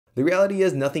The reality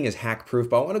is nothing is hack proof,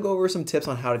 but I want to go over some tips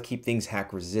on how to keep things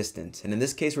hack resistant. And in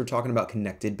this case, we're talking about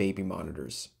connected baby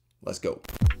monitors. Let's go.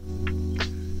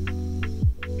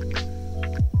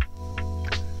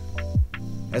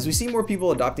 As we see more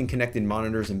people adopting connected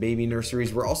monitors in baby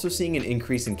nurseries, we're also seeing an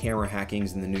increase in camera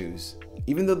hackings in the news.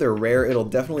 Even though they're rare, it'll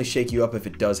definitely shake you up if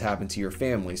it does happen to your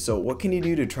family, so what can you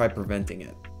do to try preventing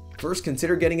it? First,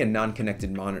 consider getting a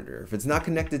non-connected monitor. If it's not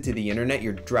connected to the internet,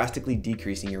 you're drastically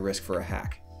decreasing your risk for a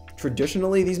hack.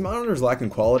 Traditionally, these monitors lack in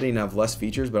quality and have less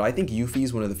features, but I think Eufy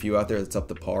is one of the few out there that's up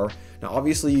to par. Now,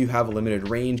 obviously you have a limited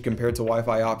range compared to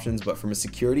Wi-Fi options, but from a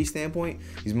security standpoint,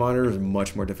 these monitors are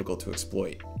much more difficult to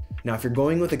exploit. Now, if you're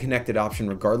going with a connected option,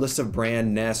 regardless of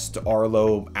brand, Nest,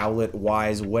 Arlo, Owlet,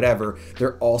 Wise, whatever,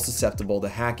 they're all susceptible to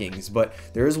hackings. But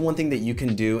there is one thing that you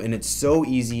can do, and it's so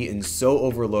easy and so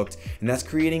overlooked, and that's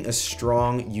creating a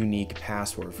strong, unique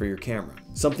password for your camera.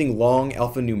 Something long,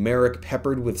 alphanumeric,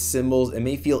 peppered with symbols. It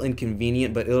may feel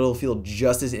inconvenient, but it'll feel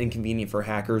just as inconvenient for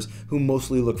hackers who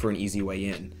mostly look for an easy way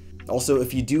in. Also,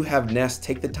 if you do have Nest,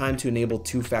 take the time to enable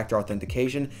two-factor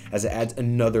authentication, as it adds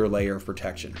another layer of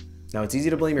protection. Now, it's easy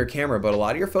to blame your camera, but a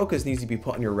lot of your focus needs to be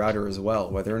put on your router as well.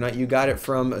 Whether or not you got it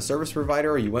from a service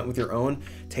provider or you went with your own,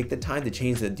 take the time to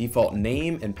change the default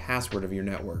name and password of your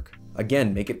network.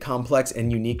 Again, make it complex and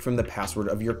unique from the password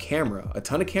of your camera. A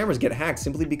ton of cameras get hacked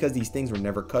simply because these things were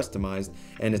never customized,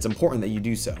 and it's important that you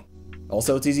do so.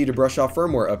 Also, it's easy to brush off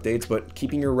firmware updates, but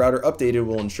keeping your router updated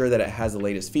will ensure that it has the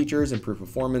latest features, improved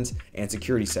performance, and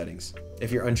security settings.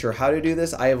 If you're unsure how to do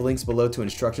this, I have links below to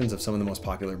instructions of some of the most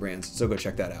popular brands, so go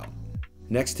check that out.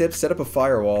 Next tip, set up a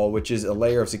firewall, which is a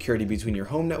layer of security between your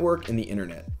home network and the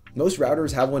internet. Most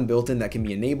routers have one built in that can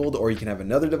be enabled, or you can have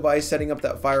another device setting up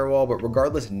that firewall, but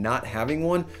regardless, not having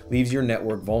one leaves your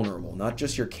network vulnerable. Not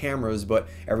just your cameras, but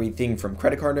everything from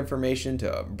credit card information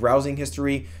to browsing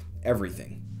history,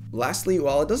 everything. Lastly,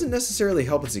 while it doesn't necessarily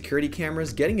help with security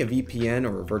cameras, getting a VPN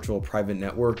or a virtual private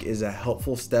network is a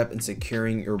helpful step in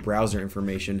securing your browser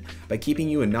information by keeping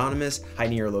you anonymous,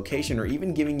 hiding your location, or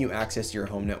even giving you access to your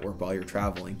home network while you're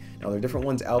traveling. Now, there are different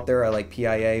ones out there. I like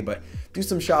PIA, but do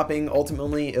some shopping.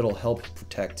 Ultimately, it'll help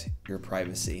protect your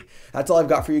privacy. That's all I've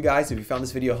got for you guys. If you found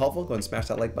this video helpful, go ahead and smash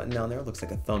that like button down there. It looks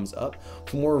like a thumbs up.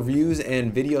 For more reviews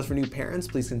and videos for new parents,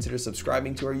 please consider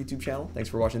subscribing to our YouTube channel. Thanks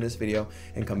for watching this video,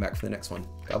 and come back for the next one.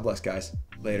 God bless, guys.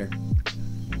 Later.